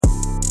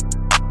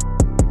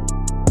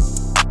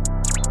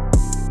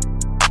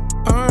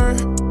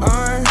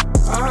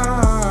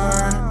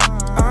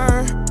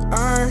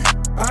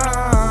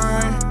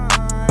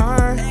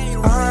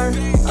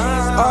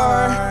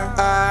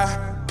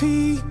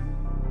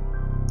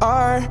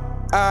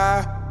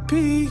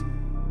R.I.P.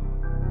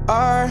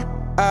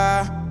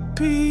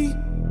 R.I.P.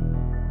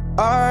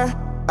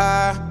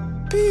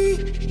 R.I.P.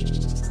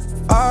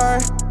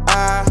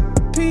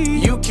 R.I.P.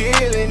 You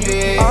killing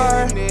it.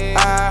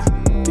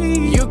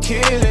 R.I.P. You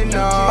killing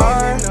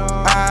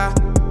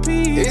R.I.P.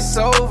 It's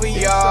over,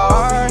 y'all.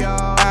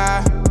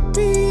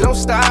 R.I.P. Don't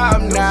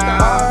stop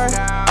now.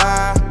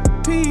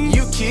 R.I.P.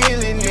 You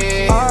killing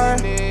it.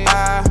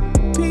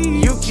 R.I.P.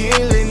 You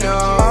killing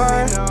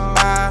R.I.P.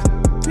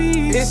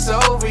 It's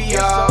over,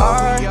 y'all.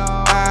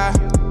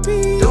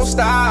 R.I.P. Don't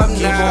stop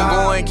now.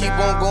 Keep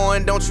on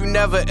going, don't you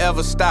never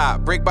ever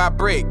stop. Brick by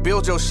brick,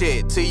 build your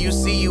shit till you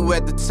see you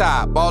at the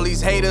top. All these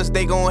haters,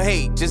 they gon'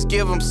 hate, just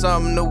give them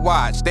something to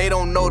watch. They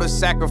don't know the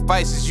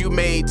sacrifices you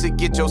made to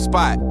get your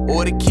spot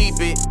or to keep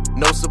it.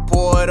 No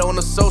support on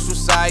the social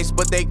sites,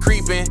 but they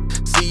creeping.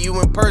 See you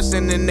in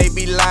person and they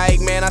be like,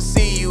 man, I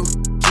see you.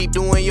 Keep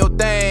doing your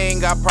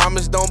thing, I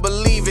promise don't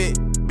believe it.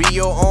 Be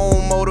your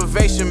own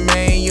motivation,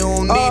 man, you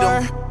don't need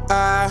them.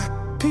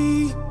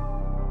 R.I.P.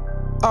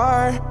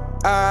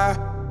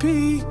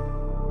 R.I.P.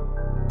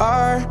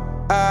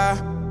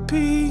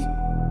 R.I.P.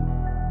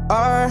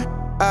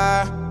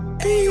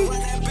 R.I.P.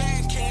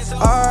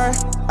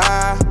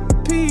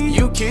 R.I.P.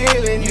 You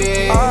killing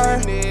it.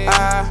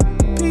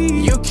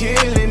 R.I.P. You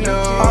killing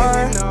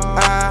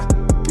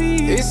R.I.P.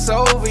 It's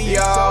over,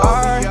 y'all.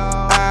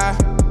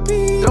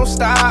 R.I.P. Don't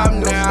stop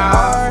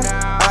now.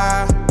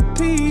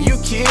 R.I.P. You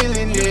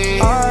killing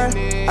it.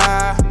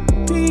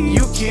 R.I.P.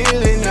 You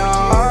killing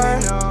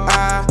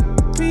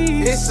R.I.P.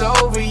 It's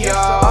over,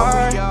 y'all.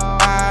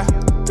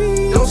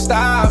 R.I.P. Don't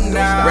stop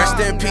now. Rest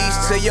in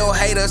peace to your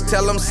haters,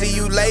 tell them see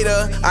you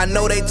later. I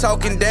know they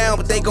talking down,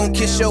 but they gon'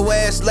 kiss your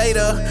ass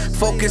later.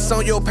 Focus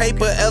on your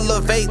paper,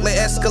 elevate like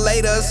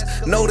escalators.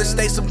 Notice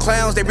they some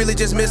clowns, they really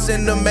just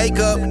missing the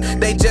makeup.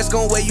 They just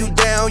gon' weigh you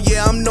down,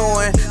 yeah, I'm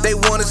knowing. They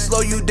wanna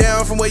slow you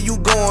down from where you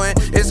going.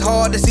 It's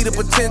hard to see the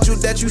potential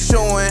that you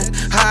showing.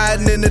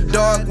 Hiding in the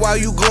dark while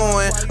you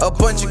glowing. A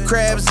bunch of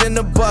crabs in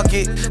the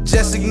bucket,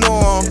 just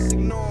ignore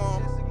them.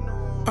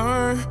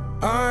 R,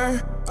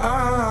 R,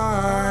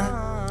 R,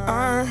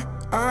 R,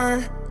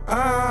 R,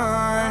 R.